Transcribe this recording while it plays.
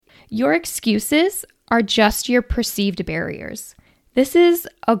Your excuses are just your perceived barriers. This is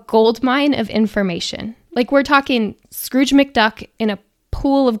a goldmine of information. Like we're talking Scrooge McDuck in a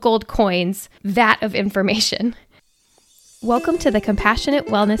pool of gold coins, vat of information. Welcome to the Compassionate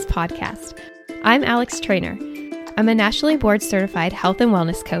Wellness Podcast. I'm Alex Trainer. I'm a nationally board certified health and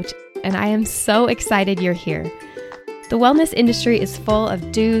wellness coach, and I am so excited you're here. The wellness industry is full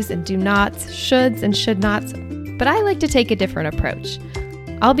of do's and do nots, shoulds and should nots, but I like to take a different approach.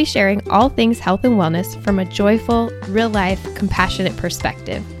 I'll be sharing all things health and wellness from a joyful, real-life, compassionate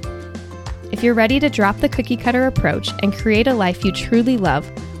perspective. If you're ready to drop the cookie-cutter approach and create a life you truly love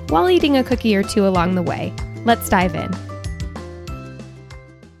while eating a cookie or two along the way, let's dive in.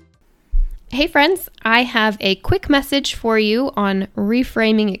 Hey friends, I have a quick message for you on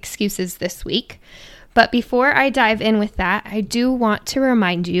reframing excuses this week. But before I dive in with that, I do want to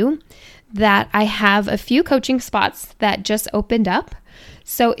remind you that I have a few coaching spots that just opened up.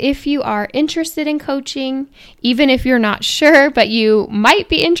 So if you are interested in coaching, even if you're not sure, but you might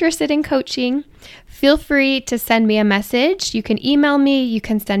be interested in coaching, feel free to send me a message. You can email me, you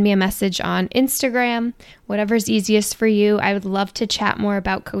can send me a message on Instagram, whatever's easiest for you. I would love to chat more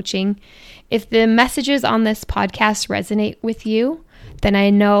about coaching. If the messages on this podcast resonate with you, then I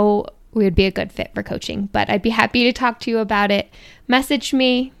know we would be a good fit for coaching, but I'd be happy to talk to you about it. Message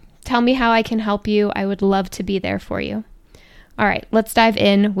me, tell me how I can help you. I would love to be there for you. All right, let's dive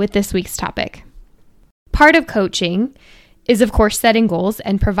in with this week's topic. Part of coaching is, of course, setting goals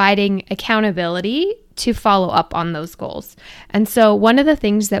and providing accountability to follow up on those goals. And so one of the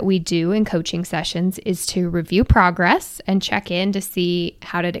things that we do in coaching sessions is to review progress and check in to see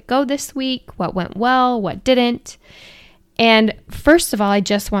how did it go this week, what went well, what didn't. And first of all, I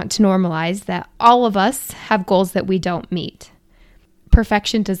just want to normalize that all of us have goals that we don't meet.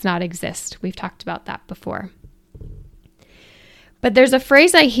 Perfection does not exist. We've talked about that before. But there's a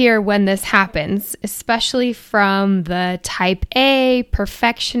phrase I hear when this happens, especially from the type A,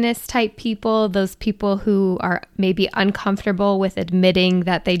 perfectionist type people, those people who are maybe uncomfortable with admitting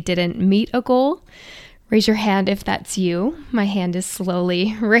that they didn't meet a goal. Raise your hand if that's you. My hand is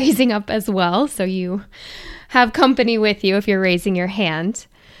slowly raising up as well, so you have company with you if you're raising your hand.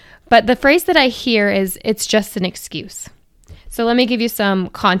 But the phrase that I hear is, it's just an excuse. So let me give you some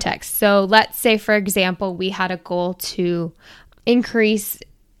context. So let's say, for example, we had a goal to increase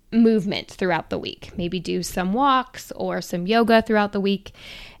movement throughout the week, maybe do some walks or some yoga throughout the week.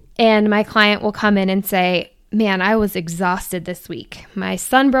 And my client will come in and say, man, I was exhausted this week. My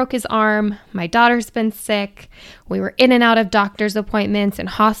son broke his arm. My daughter's been sick. We were in and out of doctor's appointments and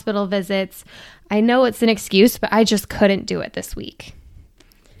hospital visits. I know it's an excuse, but I just couldn't do it this week.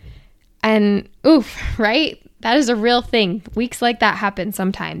 And oof, right? That is a real thing. Weeks like that happen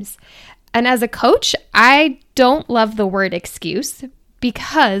sometimes. And as a coach, I don't love the word excuse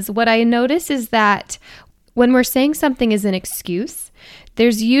because what I notice is that when we're saying something is an excuse,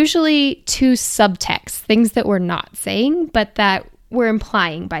 there's usually two subtexts, things that we're not saying, but that we're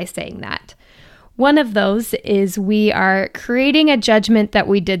implying by saying that. One of those is we are creating a judgment that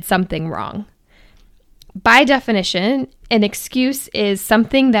we did something wrong. By definition, an excuse is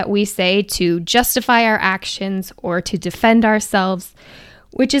something that we say to justify our actions or to defend ourselves,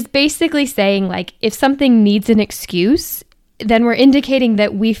 which is basically saying, like, if something needs an excuse, then we're indicating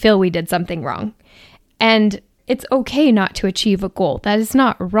that we feel we did something wrong. And it's okay not to achieve a goal. That is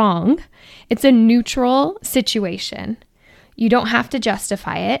not wrong. It's a neutral situation. You don't have to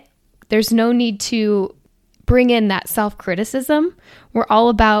justify it. There's no need to bring in that self-criticism. We're all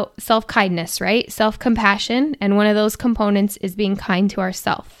about self-kindness, right? Self-compassion. And one of those components is being kind to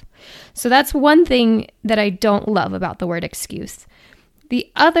ourselves. So that's one thing that I don't love about the word excuse. The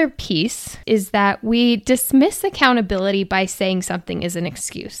other piece is that we dismiss accountability by saying something is an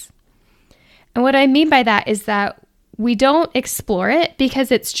excuse. And what I mean by that is that we don't explore it because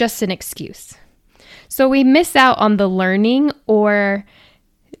it's just an excuse. So we miss out on the learning or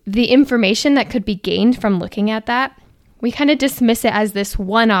the information that could be gained from looking at that. We kind of dismiss it as this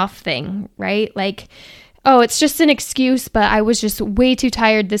one-off thing, right? Like, oh, it's just an excuse, but I was just way too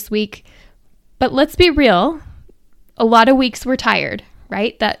tired this week. But let's be real. A lot of weeks we're tired.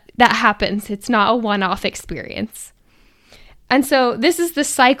 Right? That happens. It's not a one-off experience. And so this is the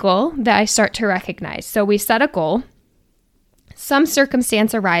cycle that I start to recognize. So we set a goal. Some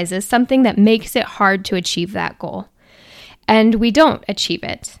circumstance arises, something that makes it hard to achieve that goal. And we don't achieve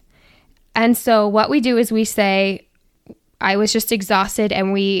it. And so what we do is we say, I was just exhausted,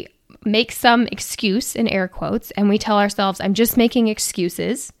 and we make some excuse in air quotes, and we tell ourselves, I'm just making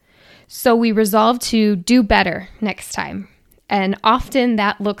excuses. So we resolve to do better next time. And often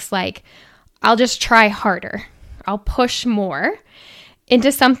that looks like, I'll just try harder. I'll push more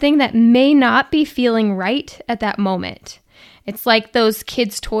into something that may not be feeling right at that moment. It's like those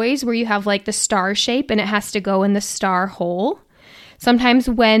kids' toys where you have like the star shape and it has to go in the star hole. Sometimes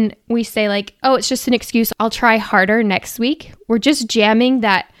when we say like, oh, it's just an excuse, I'll try harder next week, we're just jamming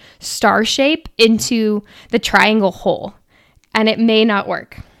that star shape into the triangle hole, and it may not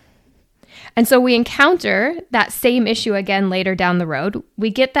work. And so we encounter that same issue again later down the road.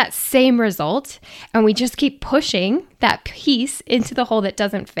 We get that same result, and we just keep pushing that piece into the hole that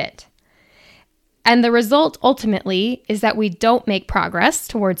doesn't fit. And the result ultimately is that we don't make progress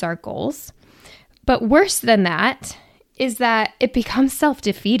towards our goals. But worse than that is that it becomes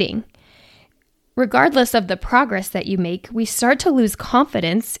self-defeating. Regardless of the progress that you make, we start to lose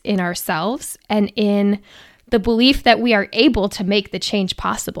confidence in ourselves and in the belief that we are able to make the change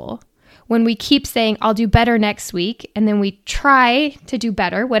possible. When we keep saying, I'll do better next week, and then we try to do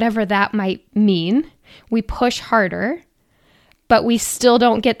better, whatever that might mean, we push harder, but we still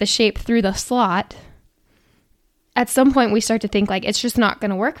don't get the shape through the slot. At some point, we start to think like, it's just not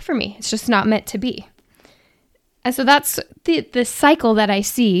going to work for me. It's just not meant to be. And so that's the cycle that I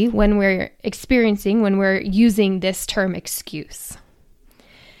see when we're using this term excuse.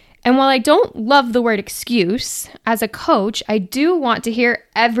 And while I don't love the word excuse, as a coach, I do want to hear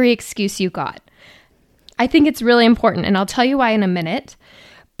every excuse you got. I think it's really important, and I'll tell you why in a minute.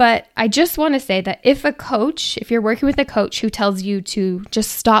 But I just want to say that if you're working with a coach who tells you to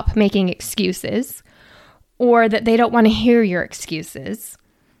just stop making excuses, or that they don't want to hear your excuses,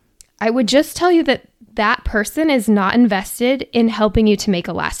 I would just tell you that that person is not invested in helping you to make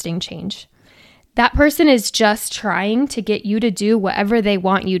a lasting change. That person is just trying to get you to do whatever they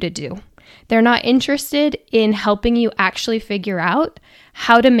want you to do. They're not interested in helping you actually figure out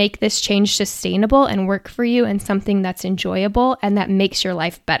how to make this change sustainable and work for you and something that's enjoyable and that makes your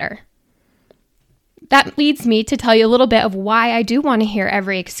life better. That leads me to tell you a little bit of why I do want to hear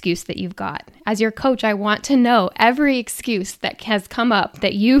every excuse that you've got. As your coach, I want to know every excuse that has come up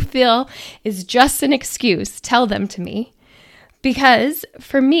that you feel is just an excuse. Tell them to me. Because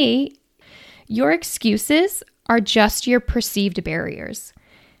for me, your excuses are just your perceived barriers.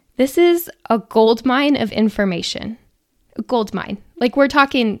 This is a goldmine of information. A gold mine. Like we're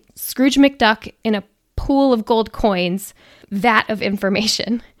talking Scrooge McDuck in a pool of gold coins, vat of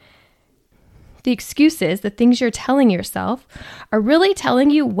information. The excuses, the things you're telling yourself, are really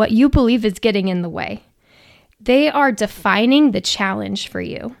telling you what you believe is getting in the way. They are defining the challenge for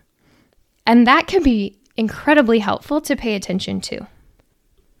you. And that can be incredibly helpful to pay attention to.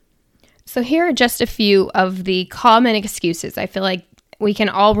 So here are just a few of the common excuses. I feel like we can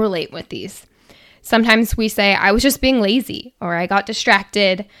all relate with these. Sometimes we say, I was just being lazy, or I got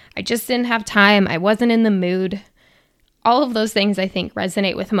distracted, I just didn't have time, I wasn't in the mood. All of those things I think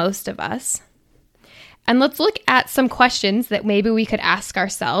resonate with most of us. And let's look at some questions that maybe we could ask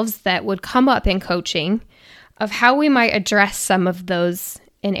ourselves that would come up in coaching of how we might address some of those,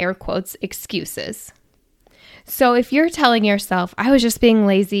 in air quotes, excuses. So if you're telling yourself, I was just being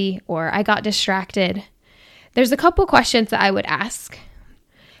lazy or I got distracted, there's a couple questions that I would ask.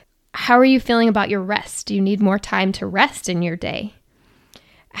 How are you feeling about your rest? Do you need more time to rest in your day?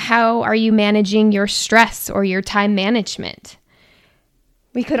 How are you managing your stress or your time management?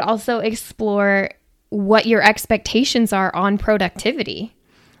 We could also explore what your expectations are on productivity.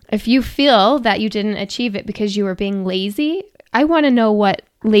 If you feel that you didn't achieve it because you were being lazy, I want to know what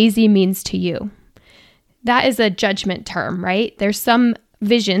lazy means to you. That is a judgment term, right? There's some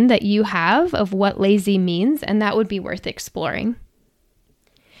vision that you have of what lazy means, and that would be worth exploring.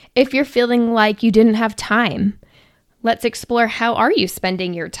 If you're feeling like you didn't have time, let's explore how are you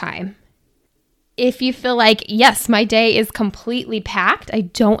spending your time? If you feel like, yes, my day is completely packed, I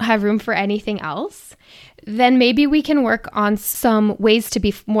don't have room for anything else, then maybe we can work on some ways to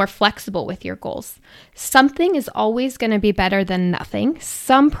be more flexible with your goals. Something is always going to be better than nothing.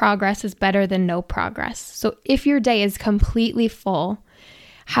 Some progress is better than no progress. So if your day is completely full,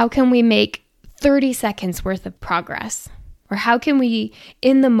 how can we make 30 seconds worth of progress? Or how can we,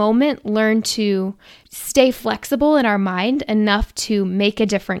 in the moment, learn to stay flexible in our mind enough to make a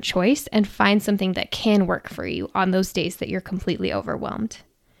different choice and find something that can work for you on those days that you're completely overwhelmed?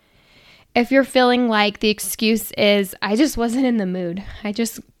 If you're feeling like the excuse is, I just wasn't in the mood, I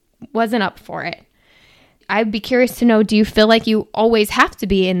just wasn't up for it, I'd be curious to know, do you feel like you always have to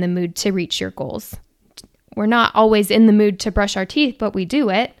be in the mood to reach your goals? We're not always in the mood to brush our teeth, but we do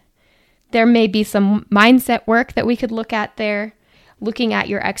it. There may be some mindset work that we could look at there, looking at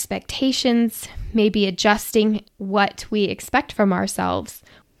your expectations, maybe adjusting what we expect from ourselves.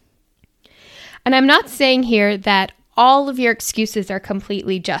 And I'm not saying here that all of your excuses are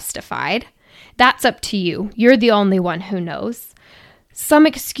completely justified. That's up to you. You're the only one who knows. Some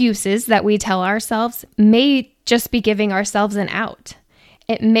excuses that we tell ourselves may just be giving ourselves an out.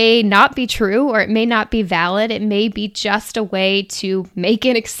 It may not be true or it may not be valid. It may be just a way to make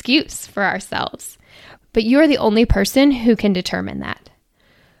an excuse for ourselves. But you're the only person who can determine that.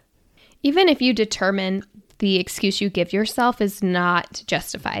 Even if you determine the excuse you give yourself is not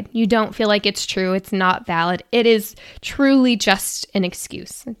justified, you don't feel like it's true, it's not valid, it is truly just an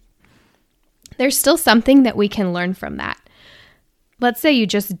excuse. There's still something that we can learn from that. Let's say you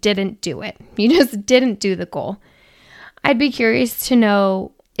just didn't do it. You just didn't do the goal. I'd be curious to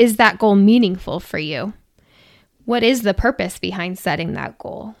know, is that goal meaningful for you? What is the purpose behind setting that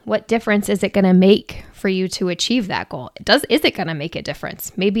goal? What difference is it going to make for you to achieve that goal? Is it going to make a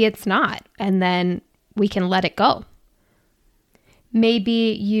difference? Maybe it's not, and then we can let it go.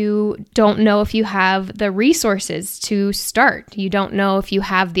 Maybe you don't know if you have the resources to start. You don't know if you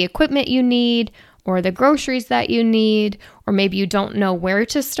have the equipment you need or the groceries that you need, or maybe you don't know where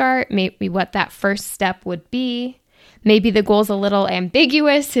to start, maybe what that first step would be. Maybe the goal's a little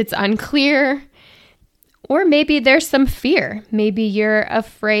ambiguous, it's unclear. Or maybe there's some fear. Maybe you're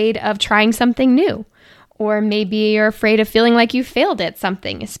afraid of trying something new. Or maybe you're afraid of feeling like you failed at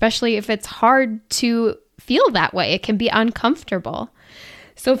something, especially if it's hard to feel that way. It can be uncomfortable.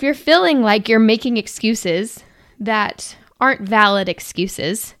 So if you're feeling like you're making excuses that aren't valid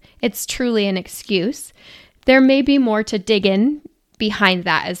excuses, it's truly an excuse, there may be more to dig in behind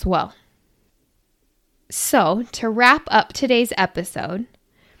that as well. So to wrap up today's episode,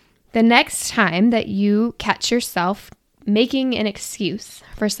 the next time that you catch yourself making an excuse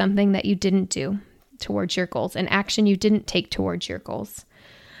for something that you didn't do towards your goals, an action you didn't take towards your goals,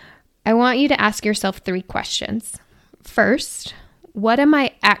 I want you to ask yourself 3 questions. First, what am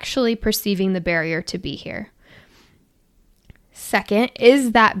I actually perceiving the barrier to be here? Second,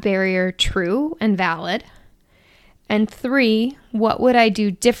 is that barrier true and valid? And 3, what would I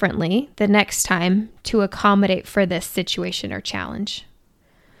do differently the next time to accommodate for this situation or challenge?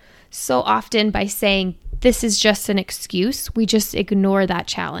 So often by saying, this is just an excuse, we just ignore that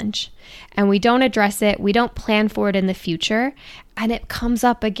challenge and we don't address it. We don't plan for it in the future, and it comes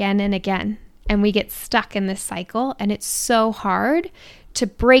up again and again, and we get stuck in this cycle, and it's so hard to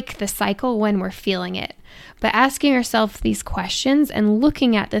break the cycle when we're feeling it. But asking yourself these questions and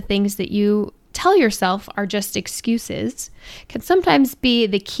looking at the things that you tell yourself are just excuses can sometimes be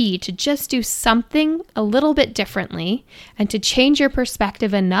the key to just do something a little bit differently and to change your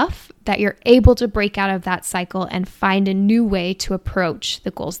perspective enough that you're able to break out of that cycle and find a new way to approach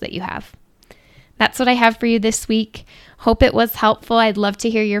the goals that you have. That's what I have for you this week. Hope it was helpful. I'd love to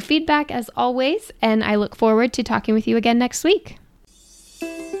hear your feedback as always, and I look forward to talking with you again next week.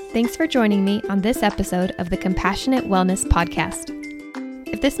 Thanks for joining me on this episode of the Compassionate Wellness Podcast.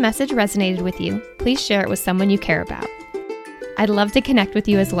 If this message resonated with you, please share it with someone you care about. I'd love to connect with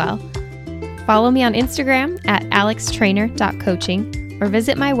you as well. Follow me on Instagram at alextrainer.coaching or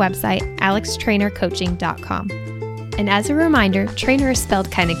visit my website, alextrainercoaching.com. And as a reminder, trainer is spelled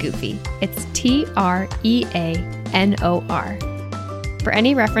kind of goofy. It's Treanor. For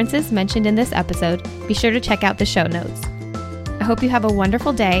any references mentioned in this episode, be sure to check out the show notes. I hope you have a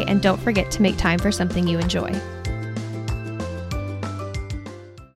wonderful day, and don't forget to make time for something you enjoy.